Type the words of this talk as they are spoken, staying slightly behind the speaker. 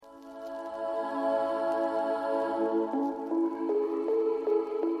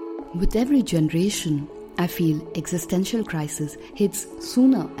With every generation, I feel existential crisis hits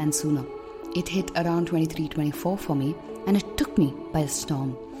sooner and sooner. It hit around 23-24 for me, and it took me by a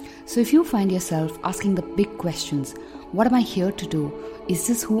storm. So if you find yourself asking the big questions, what am I here to do? Is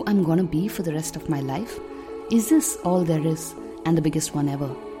this who I'm gonna be for the rest of my life? Is this all there is? And the biggest one ever,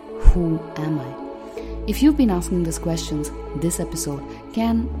 who am I? If you've been asking these questions, this episode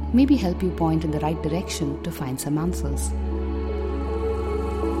can maybe help you point in the right direction to find some answers.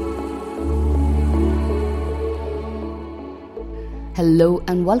 Hello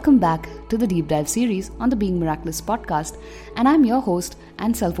and welcome back to the Deep Dive series on the Being Miraculous podcast, and I'm your host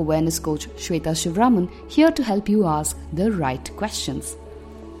and self-awareness coach Shweta Shivraman, here to help you ask the right questions.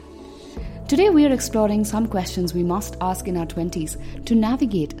 Today we are exploring some questions we must ask in our 20s to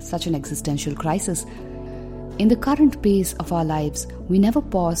navigate such an existential crisis. In the current pace of our lives, we never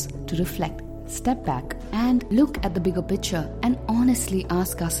pause to reflect, step back and look at the bigger picture and honestly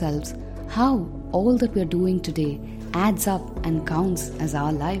ask ourselves how all that we're doing today adds up and counts as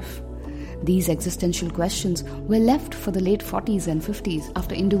our life. These existential questions were left for the late 40s and 50s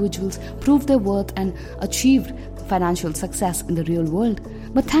after individuals proved their worth and achieved financial success in the real world.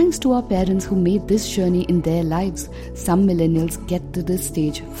 But thanks to our parents who made this journey in their lives, some millennials get to this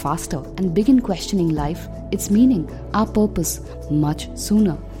stage faster and begin questioning life, its meaning, our purpose much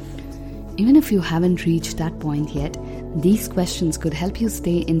sooner. Even if you haven't reached that point yet, these questions could help you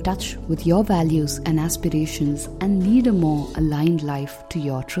stay in touch with your values and aspirations and lead a more aligned life to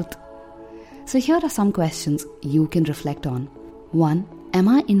your truth. So here are some questions you can reflect on. 1. Am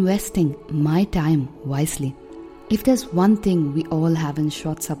I investing my time wisely? If there's one thing we all have in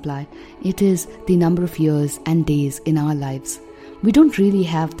short supply, it is the number of years and days in our lives. We don't really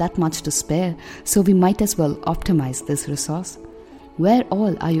have that much to spare, so we might as well optimize this resource. Where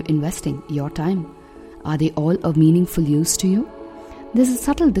all are you investing your time? Are they all of meaningful use to you? There's a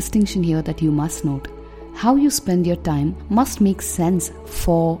subtle distinction here that you must note. How you spend your time must make sense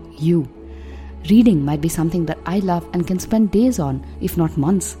for you. Reading might be something that I love and can spend days on, if not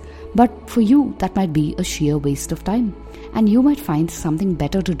months. But for you, that might be a sheer waste of time. And you might find something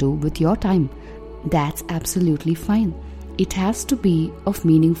better to do with your time. That's absolutely fine. It has to be of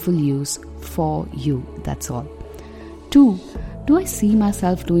meaningful use for you, that's all. 2. Do I see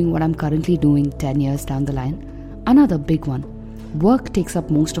myself doing what I'm currently doing 10 years down the line? Another big one. Work takes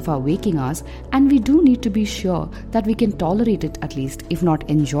up most of our waking hours, and we do need to be sure that we can tolerate it at least, if not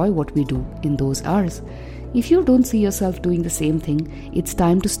enjoy what we do in those hours. If you don't see yourself doing the same thing, it's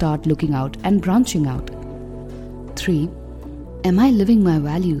time to start looking out and branching out. 3. Am I living my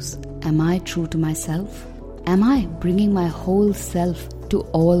values? Am I true to myself? Am I bringing my whole self to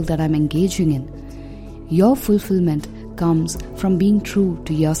all that I'm engaging in? Your fulfillment comes from being true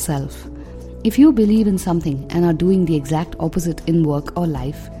to yourself. If you believe in something and are doing the exact opposite in work or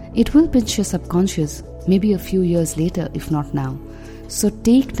life, it will pinch your subconscious, maybe a few years later if not now. So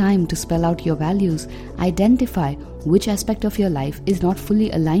take time to spell out your values, identify which aspect of your life is not fully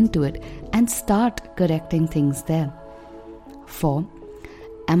aligned to it, and start correcting things there. 4.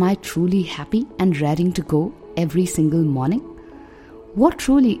 Am I truly happy and raring to go every single morning? What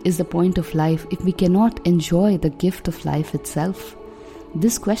truly is the point of life if we cannot enjoy the gift of life itself?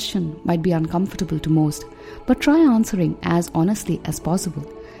 This question might be uncomfortable to most, but try answering as honestly as possible.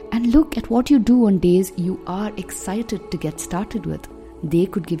 And look at what you do on days you are excited to get started with. They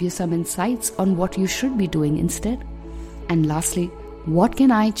could give you some insights on what you should be doing instead. And lastly, what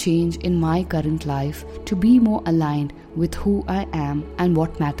can I change in my current life to be more aligned with who I am and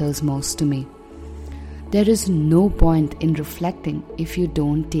what matters most to me? There is no point in reflecting if you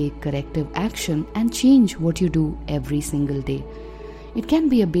don't take corrective action and change what you do every single day. It can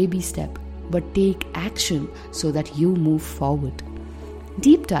be a baby step, but take action so that you move forward.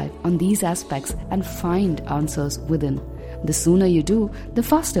 Deep dive on these aspects and find answers within. The sooner you do, the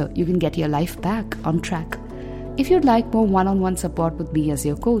faster you can get your life back on track. If you'd like more one-on-one support with me as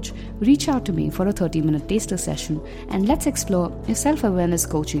your coach, reach out to me for a 30-minute taster session and let's explore if self-awareness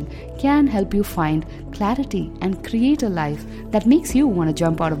coaching can help you find clarity and create a life that makes you want to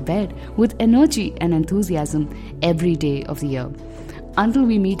jump out of bed with energy and enthusiasm every day of the year. Until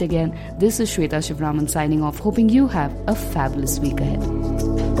we meet again, this is Shweta Shivraman signing off, hoping you have a fabulous week ahead.